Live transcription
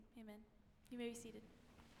You may be seated.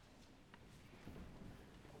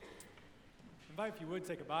 I invite if you would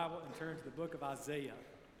take a Bible and turn to the book of Isaiah.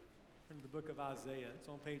 Turn to the book of Isaiah. It's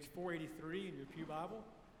on page 483 in your pew Bible.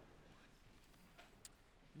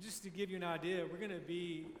 And just to give you an idea, we're going to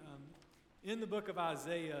be in the book of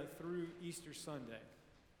Isaiah through Easter Sunday.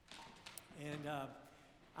 And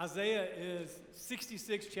Isaiah is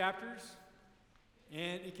 66 chapters,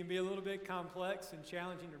 and it can be a little bit complex and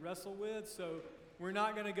challenging to wrestle with, so we're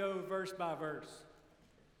not going to go verse by verse.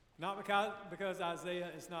 Not because Isaiah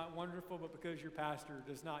is not wonderful, but because your pastor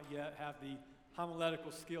does not yet have the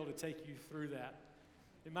homiletical skill to take you through that.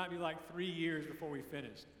 It might be like 3 years before we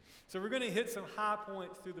finish. So we're going to hit some high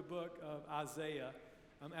points through the book of Isaiah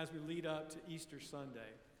as we lead up to Easter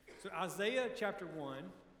Sunday. So Isaiah chapter 1,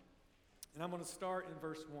 and I'm going to start in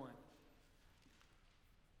verse 1.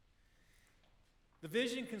 The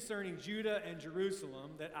vision concerning Judah and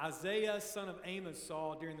Jerusalem that Isaiah, son of Amos,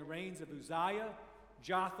 saw during the reigns of Uzziah,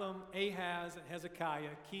 Jotham, Ahaz, and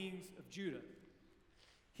Hezekiah, kings of Judah.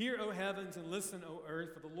 Hear, O heavens, and listen, O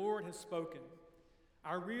earth, for the Lord has spoken.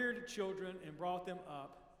 I reared children and brought them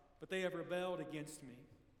up, but they have rebelled against me.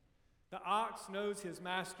 The ox knows his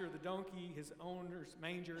master, the donkey his owner's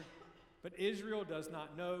manger, but Israel does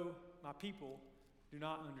not know, my people do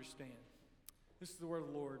not understand. This is the word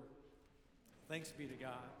of the Lord. Thanks be to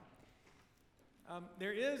God.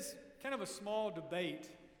 There is kind of a small debate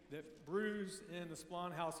that brews in the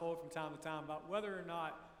Splon household from time to time about whether or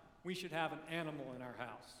not we should have an animal in our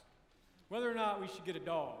house, whether or not we should get a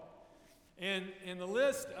dog. And in the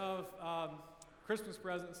list of Christmas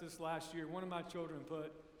presents this last year, one of my children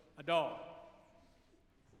put a dog.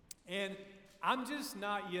 And I'm just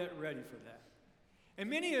not yet ready for that. And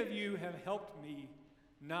many of you have helped me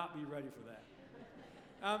not be ready for that.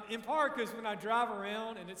 In part because when I drive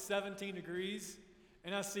around and it's 17 degrees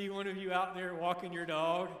and I see one of you out there walking your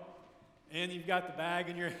dog and you've got the bag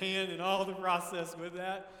in your hand and all the process with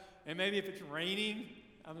that, and maybe if it's raining,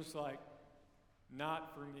 I'm just like,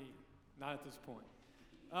 not for me, not at this point.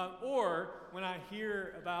 Or when I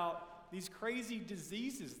hear about these crazy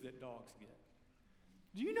diseases that dogs get.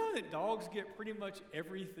 Do you know that dogs get pretty much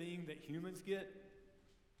everything that humans get?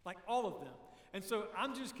 Like all of them. And so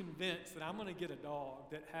I'm just convinced that I'm going to get a dog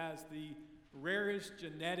that has the rarest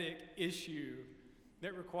genetic issue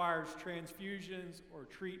that requires transfusions or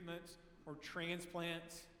treatments or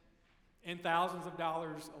transplants and thousands of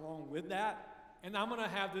dollars along with that. And I'm going to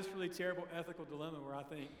have this really terrible ethical dilemma where I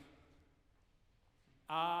think,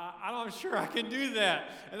 I'm not sure I can do that.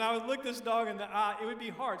 And I would look this dog in the eye. It would be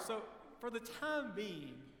hard. So for the time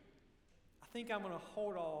being, I think I'm going to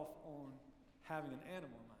hold off on having an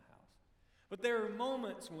animal in my house. But there are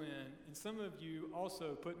moments when, and some of you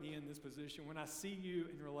also put me in this position, when I see you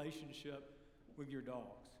in relationship with your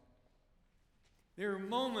dogs. There are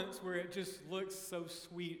moments where it just looks so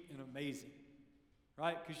sweet and amazing,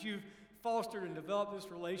 right? Because you've fostered and developed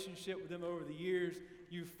this relationship with them over the years.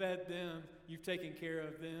 You've fed them. You've taken care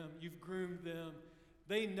of them. You've groomed them.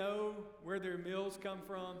 They know where their meals come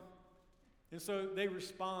from. And so they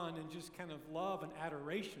respond in just kind of love and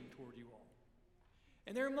adoration toward you all.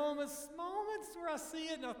 And there are moments where I see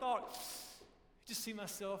it and I thought, I just see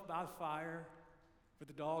myself by the fire with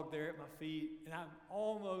the dog there at my feet, and I'm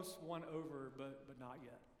almost won over, but not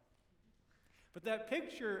yet. But that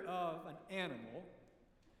picture of an animal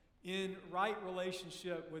in right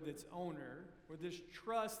relationship with its owner, with this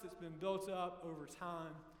trust that's been built up over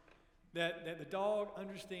time, that the dog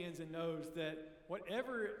understands and knows that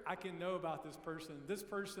whatever I can know about this person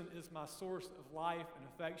is my source of life and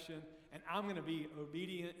affection, and I'm going to be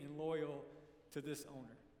obedient and loyal to this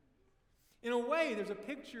owner. In a way, there's a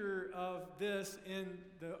picture of this in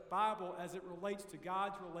the Bible as it relates to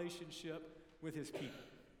God's relationship with his people.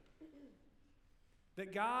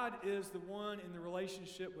 That God is the one in the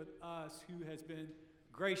relationship with us who has been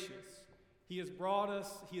gracious. He has brought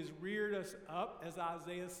us, he has reared us up, as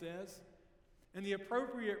Isaiah says. And the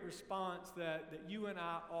appropriate response that you and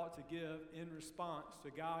I ought to give in response to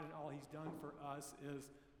God and all he's done for us is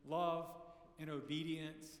love and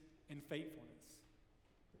obedience and faithfulness.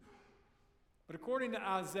 But according to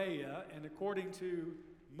Isaiah, and according to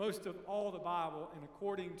most of all the Bible, and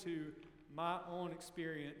according to my own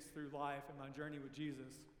experience through life and my journey with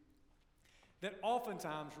Jesus, that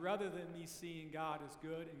oftentimes, rather than me seeing God as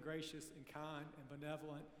good and gracious and kind and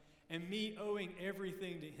benevolent, and me owing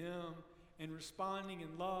everything to him and responding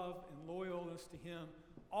in love and loyalness to him,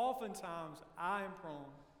 oftentimes I am prone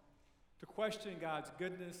to question God's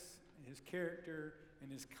goodness and his character and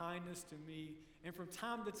his kindness to me. And from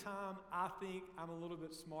time to time, I think I'm a little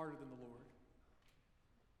bit smarter than the Lord.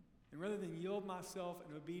 And rather than yield myself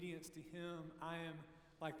in obedience to him, I am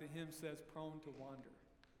like the hymn says, prone to wander.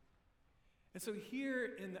 And so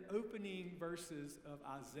here in the opening verses of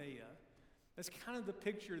Isaiah, that's kind of the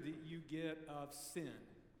picture that you get of sin.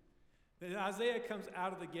 That Isaiah comes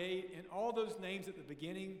out of the gate, and all those names at the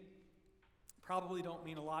beginning probably don't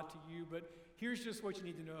mean a lot to you, but here's just what you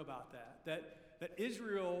need to know about that. That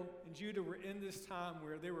Israel and Judah were in this time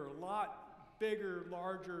where there were a lot bigger,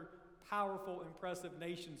 larger, powerful, impressive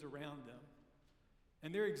nations around them.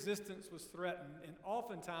 And their existence was threatened. And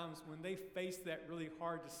oftentimes, when they faced that really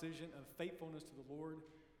hard decision of faithfulness to the Lord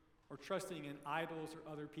or trusting in idols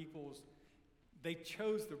or other peoples, they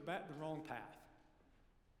chose the wrong path.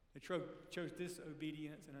 They chose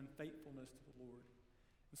disobedience and unfaithfulness to the Lord.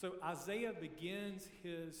 And so Isaiah begins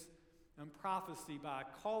his prophecy by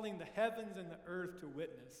calling the heavens and the earth to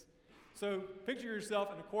witness. So picture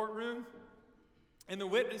yourself in a courtroom, and the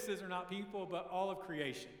witnesses are not people, but all of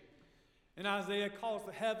creation. And Isaiah calls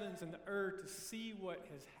the heavens and the earth to see what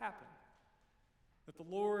has happened. That the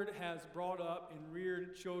Lord has brought up and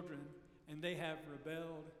reared children, and they have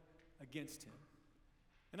rebelled against him.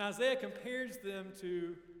 And Isaiah compares them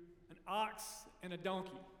to an ox and a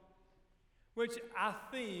donkey, which I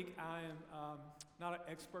think, I am not an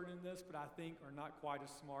expert in this, but I think are not quite as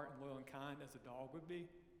smart and loyal and kind as a dog would be.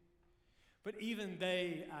 But even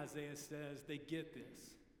they, Isaiah says, they get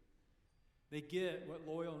this. They get what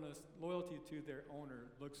loyalty to their owner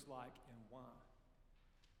looks like and why.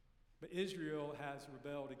 But Israel has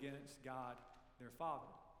rebelled against God, their Father.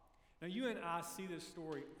 Now, you and I see this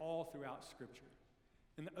story all throughout Scripture.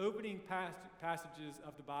 In the opening passages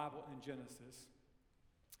of the Bible in Genesis,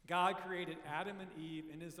 God created Adam and Eve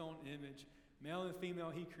in his own image. Male and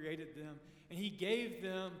female, he created them. And he gave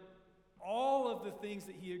them all of the things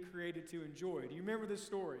that he had created to enjoy. Do you remember this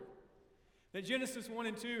story? That Genesis 1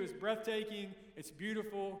 and 2 is breathtaking, it's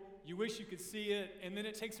beautiful, you wish you could see it, and then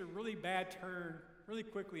it takes a really bad turn really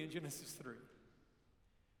quickly in Genesis 3.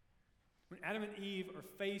 When Adam and Eve are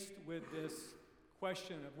faced with this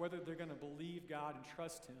question of whether they're going to believe God and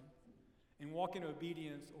trust him and walk in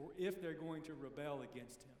obedience, or if they're going to rebel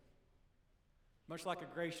against him. Much like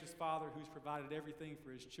a gracious father who's provided everything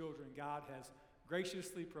for his children, God has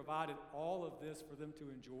graciously provided all of this for them to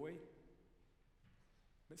enjoy.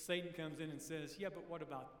 But Satan comes in and says, yeah, but what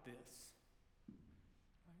about this? Right?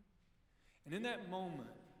 And in that moment,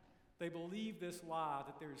 they believe this lie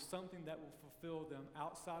that there is something that will fulfill them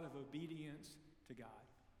outside of obedience to God.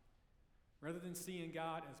 Rather than seeing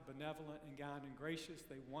God as benevolent and kind and gracious,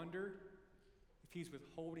 they wonder if he's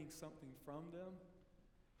withholding something from them.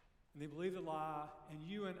 And they believe the lie, and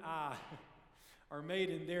you and I are made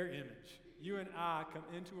in their image. You and I come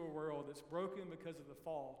into a world that's broken because of the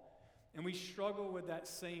fall. And we struggle with that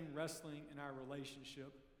same wrestling in our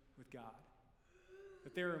relationship with God.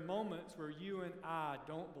 That there are moments where you and I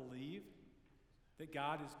don't believe that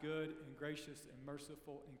God is good and gracious and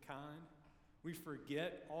merciful and kind. We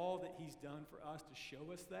forget all that he's done for us to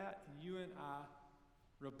show us that, and you and I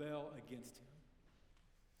rebel against him.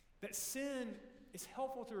 That sin, it's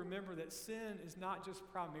helpful to remember that sin is not just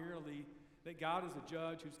primarily that God is a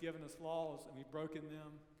judge who's given us laws and we've broken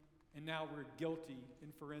them, and now we're guilty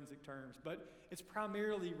in forensic terms, but it's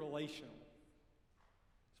primarily relational.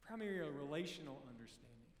 It's primarily a relational understanding.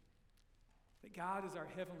 That God is our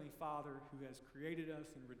Heavenly Father who has created us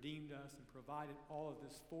and redeemed us and provided all of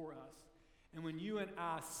this for us. And when you and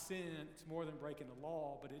I sin, it's more than breaking the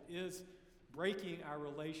law, but it is breaking our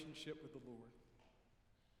relationship with the Lord.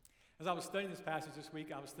 As I was studying this passage this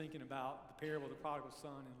week, I was thinking about the parable of the prodigal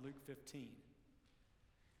son in Luke 15.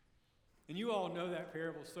 And you all know that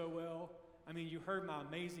parable so well. I mean, you heard my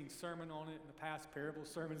amazing sermon on it in the past parable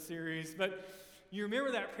sermon series. But you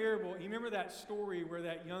remember that parable, you remember that story where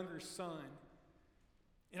that younger son,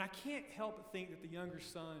 and I can't help but think that the younger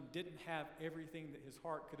son didn't have everything that his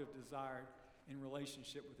heart could have desired in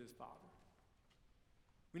relationship with his father.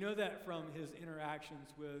 We know that from his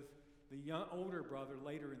interactions with the older brother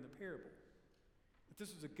later in the parable. That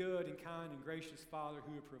this was a good and kind and gracious father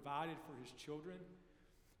who had provided for his children.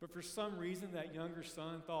 But for some reason, that younger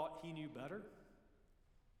son thought he knew better.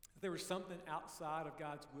 That there was something outside of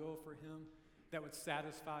God's will for him that would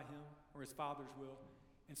satisfy him, or his father's will.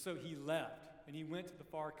 And so he left, and he went to the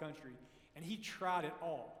far country, and he tried it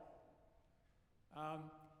all.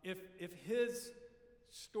 If his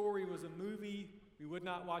story was a movie, we would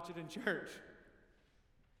not watch it in church.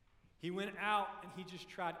 He went out, and he just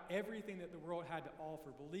tried everything that the world had to offer,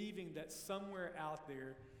 believing that somewhere out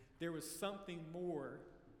there was something more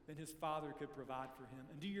than his father could provide for him.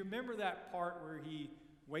 And do you remember that part where he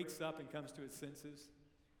wakes up and comes to his senses?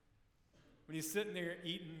 When he's sitting there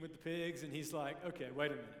eating with the pigs, and he's like, okay, wait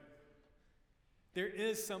a minute. There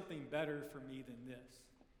is something better for me than this.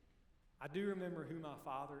 I do remember who my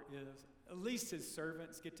father is. At least his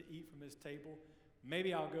servants get to eat from his table.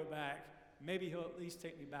 Maybe I'll go back. Maybe he'll at least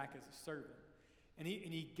take me back as a servant. And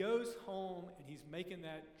he goes home, and he's making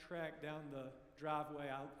that trek down the driveway.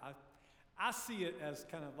 I see it as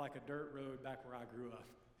kind of like a dirt road back where I grew up.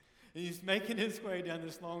 And he's making his way down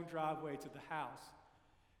this long driveway to the house.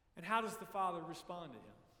 And how does the father respond to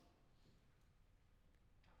him?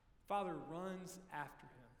 Father runs after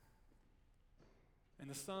him. And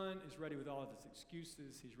the son is ready with all of his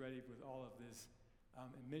excuses. He's ready with all of this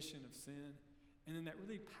admission of sin. And then that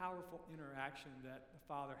really powerful interaction that the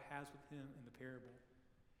father has with him in the parable.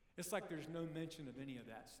 It's like there's no mention of any of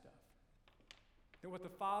that stuff. That what the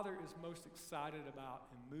father is most excited about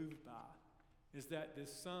and moved by is that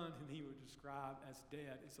this son, whom he would describe as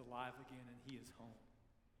dead, is alive again and he is home.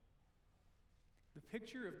 The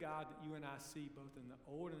picture of God that you and I see both in the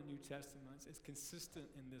Old and the New Testaments is consistent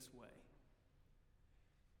in this way.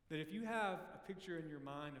 That if you have a picture in your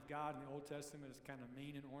mind of God in the Old Testament as kind of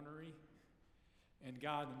mean and ornery, and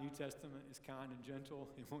God in the New Testament is kind and gentle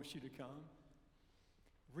and wants you to come,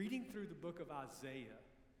 reading through the book of Isaiah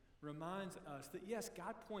reminds us that yes,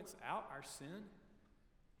 God points out our sin.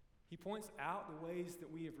 He points out the ways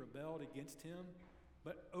that we have rebelled against him,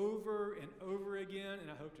 but over and over again,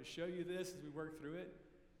 and I hope to show you this as we work through it,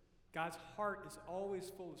 God's heart is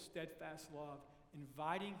always full of steadfast love,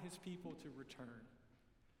 inviting his people to return,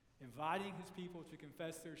 inviting his people to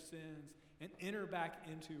confess their sins and enter back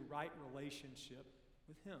into right relationship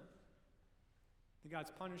with him. And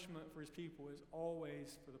God's punishment for his people is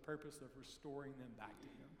always for the purpose of restoring them back to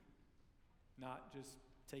him, not just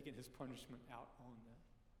taking his punishment out on them.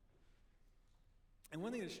 And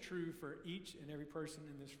one thing that's true for each and every person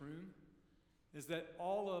in this room is that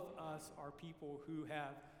all of us are people who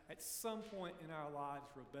have, at some point in our lives,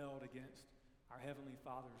 rebelled against our Heavenly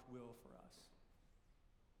Father's will for us.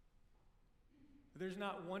 There's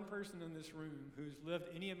not one person in this room who's lived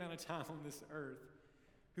any amount of time on this earth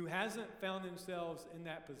who hasn't found themselves in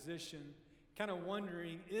that position, kind of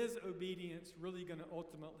wondering, is obedience really going to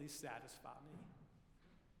ultimately satisfy me?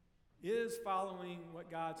 Is following what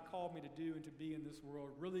God's called me to do and to be in this world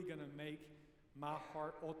really going to make my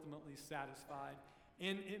heart ultimately satisfied?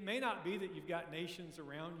 And it may not be that you've got nations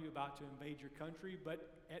around you about to invade your country, but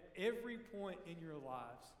at every point in your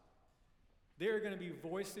lives, there are going to be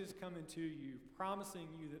voices coming to you promising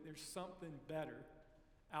you that there's something better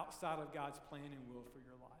outside of God's plan and will for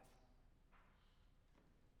your life.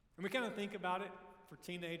 And we kind of think about it for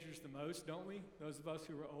teenagers the most, don't we? Those of us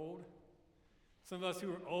who are old. Some of us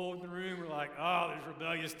who are old in the room are like, oh, there's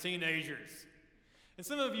rebellious teenagers. And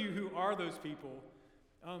some of you who are those people,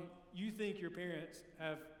 you think your parents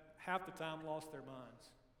have half the time lost their minds,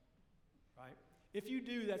 right? If you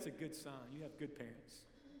do, that's a good sign. You have good parents.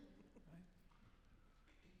 Right?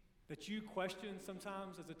 That you question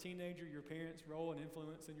sometimes as a teenager your parents' role and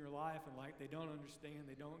influence in your life, and like they don't understand,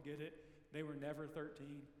 they don't get it, they were never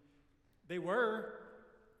 13. They were,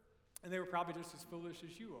 and they were probably just as foolish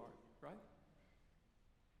as you are, right?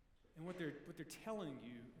 And what they're telling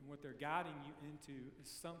you and what they're guiding you into is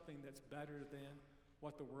something that's better than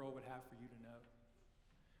what the world would have for you to know.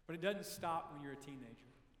 But it doesn't stop when you're a teenager.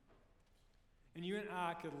 And you and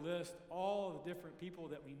I could list all the different people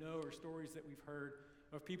that we know or stories that we've heard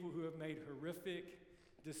of people who have made horrific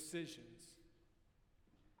decisions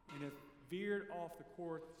and have veered off the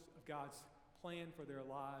course of God's plan for their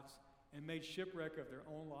lives and made shipwreck of their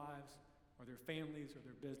own lives or their families or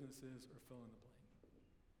their businesses or fill in the blank.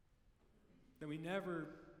 That we never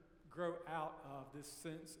grow out of this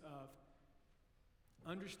sense of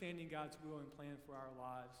understanding God's will and plan for our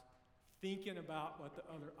lives, thinking about what the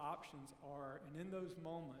other options are, and in those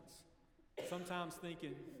moments, sometimes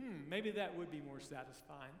thinking, maybe that would be more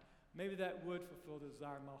satisfying. Maybe that would fulfill the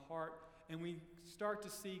desire of my heart. And we start to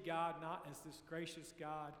see God not as this gracious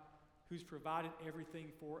God who's provided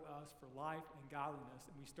everything for us for life and godliness,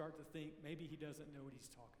 and we start to think maybe he doesn't know what he's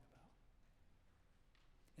talking about.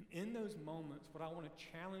 And in those moments, what I want to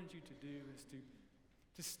challenge you to do is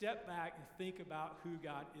to step back and think about who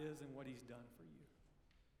God is and what he's done for you.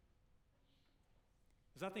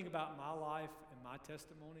 As I think about my life and my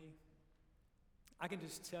testimony, I can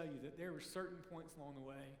just tell you that there were certain points along the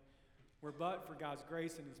way where but for God's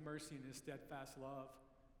grace and his mercy and his steadfast love,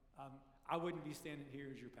 I wouldn't be standing here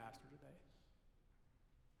as your pastor today.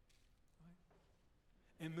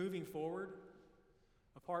 Right? And moving forward,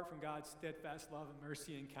 apart from God's steadfast love and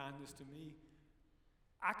mercy and kindness to me,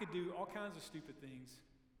 I could do all kinds of stupid things,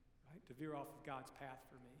 right, to veer off of God's path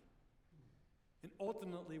for me. And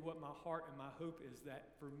ultimately, what my heart and my hope is that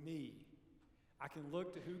for me, I can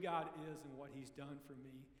look to who God is and what he's done for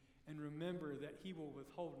me, and remember that he will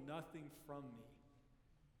withhold nothing from me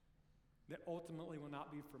that ultimately will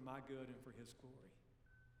not be for my good and for his glory.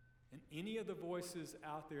 And any of the voices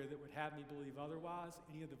out there that would have me believe otherwise,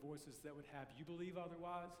 any of the voices that would have you believe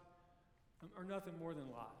otherwise, are nothing more than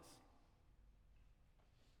lies.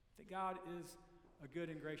 That God is a good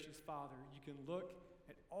and gracious Father. You can look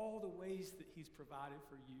at all the ways that he's provided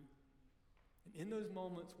for you. And in those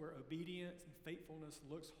moments where obedience and faithfulness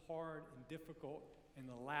looks hard and difficult and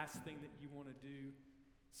the last thing that you want to do,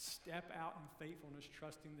 step out in faithfulness,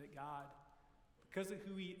 trusting that God, because of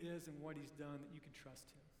who he is and what he's done, that you can trust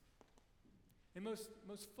him. And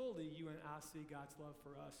most fully, you and I see God's love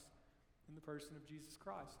for us in the person of Jesus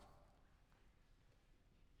Christ.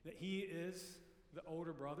 That he is the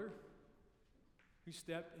older brother who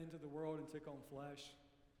stepped into the world and took on flesh.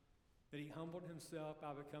 That he humbled himself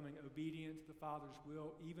by becoming obedient to the Father's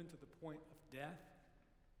will, even to the point of death,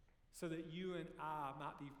 so that you and I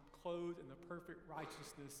might be clothed in the perfect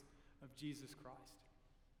righteousness of Jesus Christ.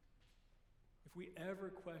 If we ever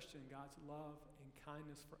question God's love and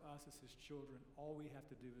kindness for us as his children, all we have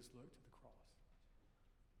to do is look to the cross.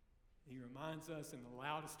 He reminds us in the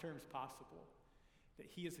loudest terms possible that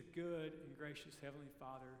he is a good and gracious Heavenly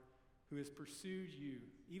Father who has pursued you,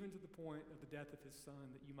 even to the point of the death of his Son,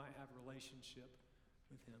 that you might have a relationship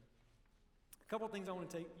with him. A couple of things I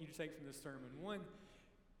want you to take from this sermon. One,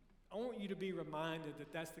 I want you to be reminded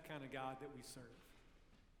that that's the kind of God that we serve.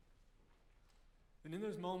 And in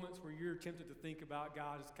those moments where you're tempted to think about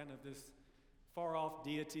God as kind of this far-off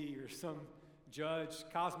deity or some judge,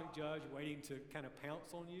 cosmic judge waiting to kind of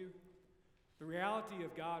pounce on you, the reality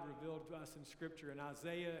of God revealed to us in Scripture in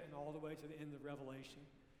Isaiah and all the way to the end of Revelation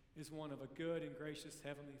is one of a good and gracious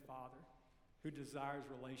Heavenly Father who desires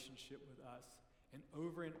relationship with us. And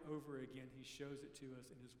over again, he shows it to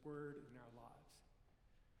us in his word and in our lives.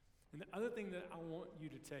 And the other thing that I want you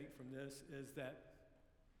to take from this is that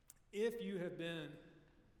if you have been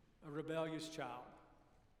a rebellious child,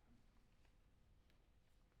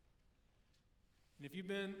 and if you've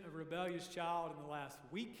been a rebellious child in the last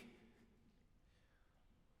week,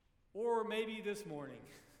 or maybe this morning,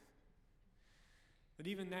 but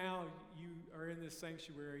even now you are in this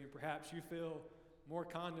sanctuary and perhaps you feel more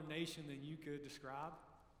condemnation than you could describe.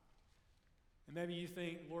 And maybe you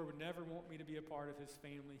think, Lord would never want me to be a part of his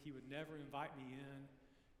family. He would never invite me in.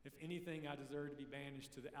 If anything, I deserve to be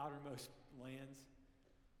banished to the outermost lands.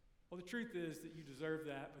 Well, the truth is that you deserve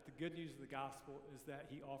that, but the good news of the gospel is that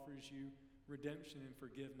he offers you redemption and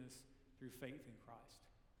forgiveness through faith in Christ.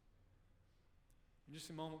 In just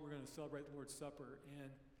a moment, we're going to celebrate the Lord's Supper, and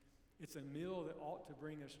it's a meal that ought to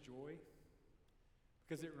bring us joy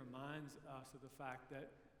because it reminds us of the fact that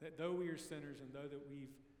though we are sinners and though that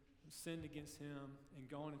we've sinned against him and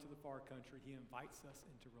gone into the far country, he invites us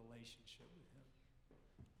into relationship with him.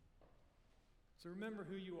 So remember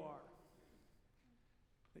who you are,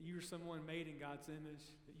 that you are someone made in God's image,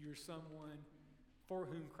 that you are someone for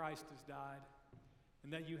whom Christ has died,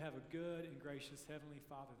 and that you have a good and gracious Heavenly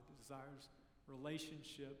Father that desires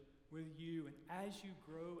relationship with you. And as you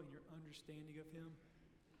grow in your understanding of him,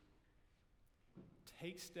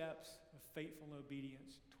 take steps of faithful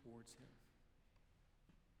obedience towards him.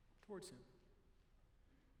 Towards him.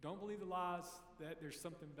 Don't believe the lies that there's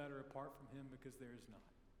something better apart from him, because there is not.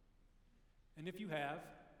 And if you have,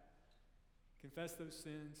 confess those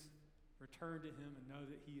sins, return to him, and know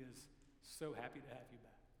that he is so happy to have you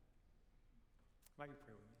back. If I can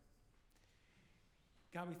pray with me.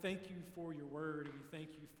 God, we thank you for your word, and we thank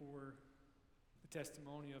you for the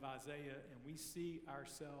testimony of Isaiah, and we see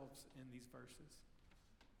ourselves in these verses.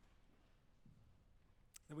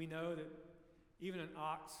 And we know that even an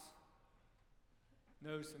ox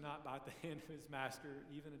knows to not bite the hand of his master,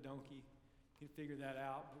 even a donkey can figure that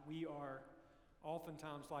out, but we are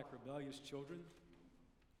oftentimes like rebellious children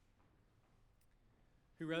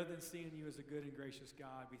who, rather than seeing you as a good and gracious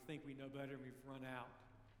God, we think we know better and we've run out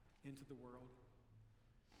into the world.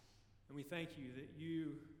 And we thank you that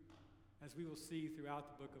you, as we will see throughout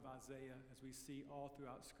the book of Isaiah, as we see all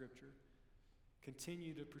throughout Scripture,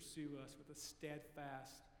 continue to pursue us with a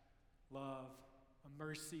steadfast love, a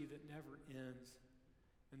mercy that never ends,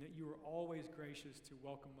 and that you are always gracious to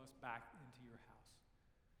welcome us back into your house.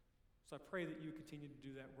 So I pray that you continue to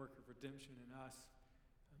do that work of redemption in us,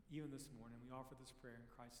 even this morning. We offer this prayer in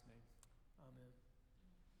Christ's name. Amen.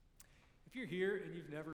 If you're here and you've never